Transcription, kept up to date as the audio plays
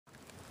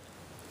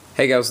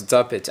Hey guys, what's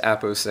up? It's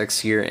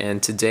AppOSX here,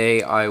 and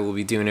today I will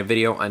be doing a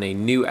video on a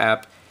new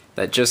app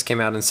that just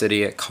came out in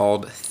Cydia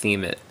called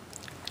Themeit.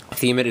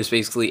 Themeit is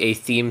basically a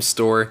theme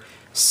store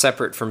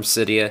separate from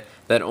Cydia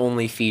that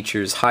only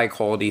features high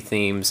quality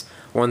themes,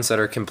 ones that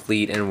are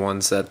complete and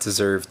ones that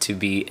deserve to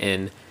be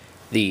in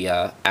the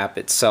app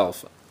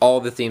itself.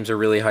 All the themes are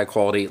really high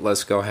quality.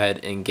 Let's go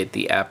ahead and get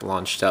the app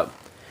launched up.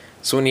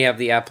 So when you have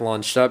the app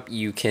launched up,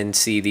 you can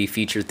see the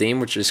featured theme,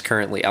 which is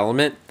currently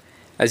Element.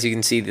 As you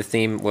can see, the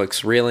theme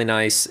looks really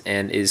nice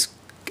and is,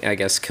 I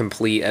guess,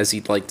 complete, as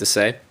you'd like to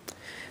say.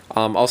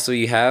 Also,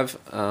 you have,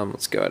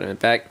 let's go ahead and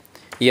back.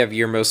 You have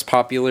your most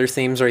popular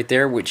themes right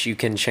there, which you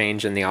can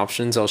change in the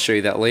options. I'll show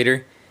you that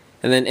later.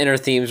 And then in our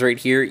themes right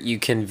here, you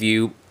can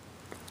view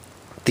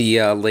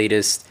the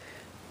latest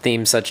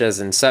themes such as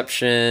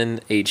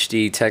Inception,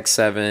 HD, Tech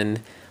 7,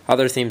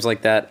 other themes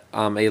like that.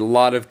 A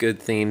lot of good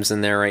themes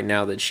in there right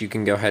now that you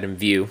can go ahead and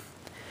view.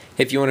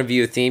 If you want to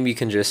view a theme, you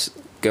can just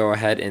go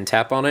ahead and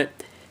tap on it.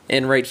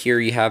 And right here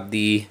you have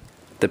the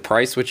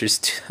price, which is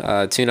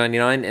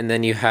 $2.99, and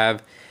then you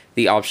have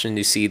the option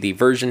to see the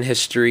version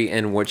history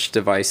and which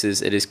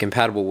devices it is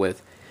compatible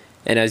with.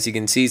 And as you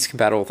can see, it's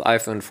compatible with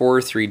iPhone 4,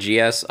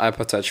 3GS,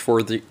 iPod Touch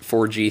 4G,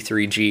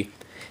 3G,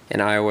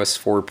 and iOS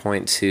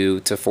 4.2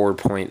 to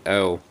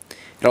 4.0.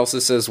 It also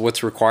says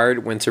what's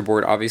required,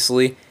 Winterboard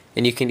obviously,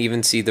 and you can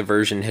even see the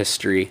version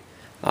history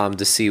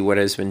to see what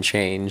has been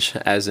changed,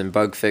 as in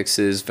bug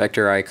fixes,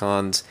 vector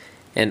icons,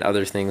 and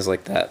other things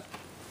like that.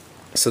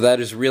 So that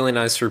is really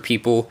nice for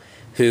people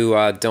who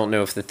don't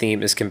know if the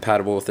theme is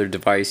compatible with their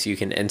device. You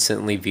can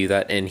instantly view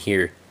that in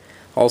here.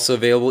 Also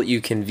available,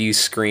 you can view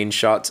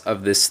screenshots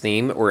of this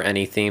theme or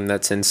any theme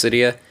that's in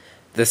Cydia.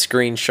 The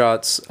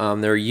screenshots,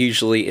 there are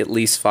usually at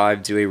least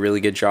 5, do a really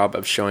good job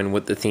of showing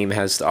what the theme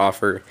has to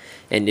offer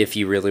and if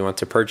you really want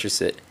to purchase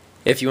it.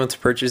 If you want to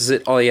purchase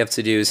it, all you have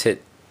to do is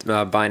hit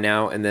buy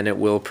now, and then it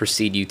will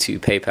proceed you to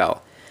PayPal.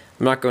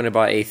 I'm not going to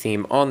buy a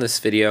theme on this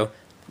video,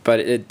 but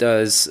it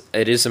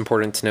is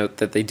important to note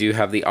that they do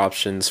have the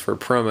options for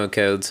promo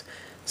codes,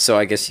 so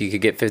I guess you could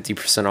get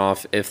 50%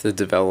 off if the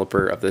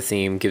developer of the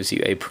theme gives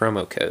you a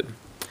promo code.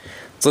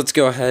 So let's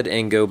go ahead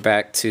and go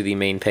back to the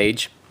main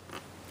page.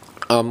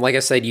 Like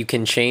I said, you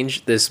can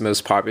change this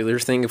most popular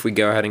thing if we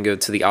go ahead and go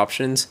to the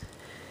options.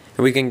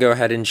 And we can go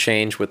ahead and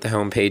change what the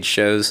home page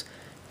shows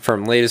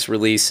from latest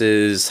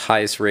releases,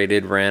 highest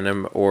rated,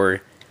 random,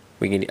 or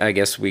I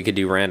guess we could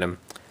do random.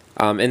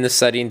 In the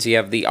settings, you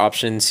have the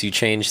options to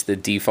change the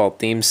default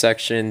theme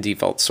section,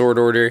 default sort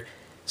order,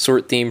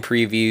 sort theme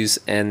previews,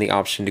 and the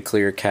option to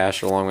clear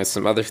cache, along with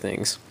some other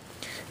things.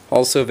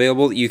 Also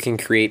available, you can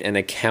create an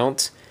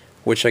account,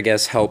 which I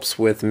guess helps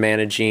with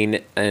managing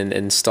and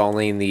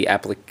installing the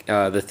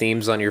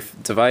themes on your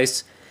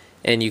device,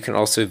 and you can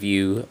also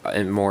view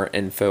more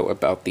info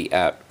about the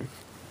app.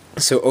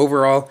 So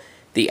overall,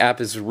 the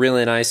app is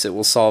really nice. It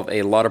will solve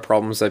a lot of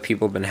problems that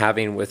people have been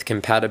having with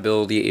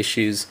compatibility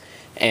issues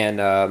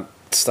and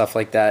stuff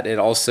like that. It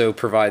also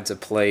provides a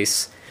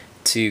place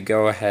to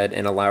go ahead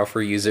and allow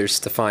for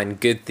users to find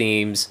good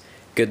themes,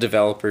 good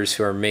developers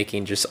who are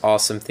making just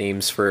awesome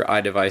themes for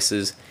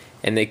iDevices,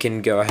 and they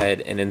can go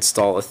ahead and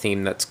install a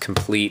theme that's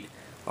complete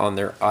on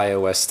their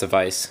iOS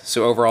device.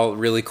 So overall,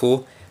 really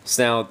cool.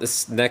 So now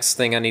this next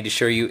thing I need to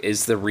show you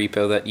is the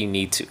repo that you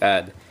need to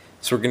add.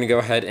 So we're going to go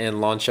ahead and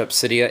launch up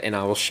Cydia, and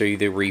I will show you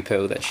the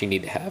repo that you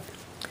need to have.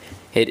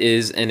 It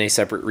is in a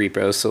separate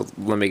repo, so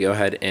let me go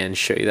ahead and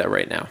show you that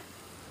right now.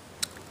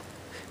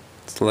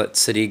 So let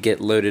Cydia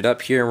get loaded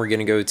up here, and we're going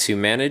to go to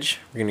Manage.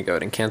 We're going to go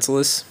ahead and cancel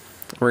this.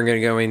 We're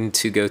going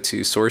to go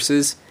to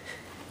Sources,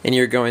 and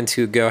you're going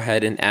to go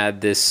ahead and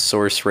add this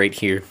source right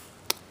here.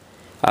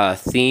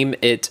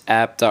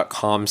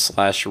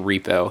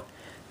 themeitapp.com/repo.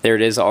 There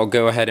it is. I'll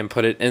go ahead and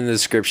put it in the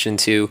description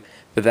too,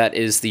 but that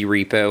is the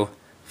repo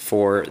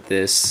for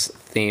this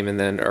theme, and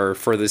then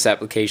for this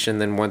application.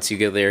 Then once you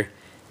go there,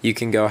 you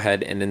can go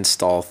ahead and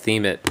install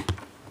Themeit.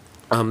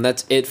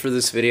 That's it for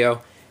this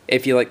video.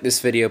 If you like this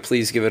video,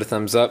 please give it a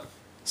thumbs up.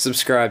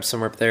 Subscribe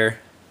somewhere up there.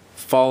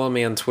 Follow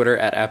me on Twitter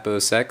at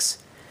AppOSX.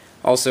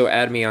 Also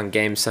add me on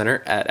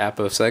Gamecenter at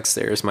AppOSX.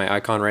 There's my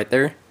icon right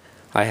there.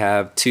 I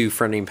have two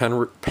pending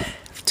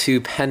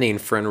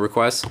friend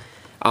requests.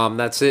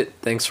 That's it.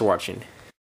 Thanks for watching.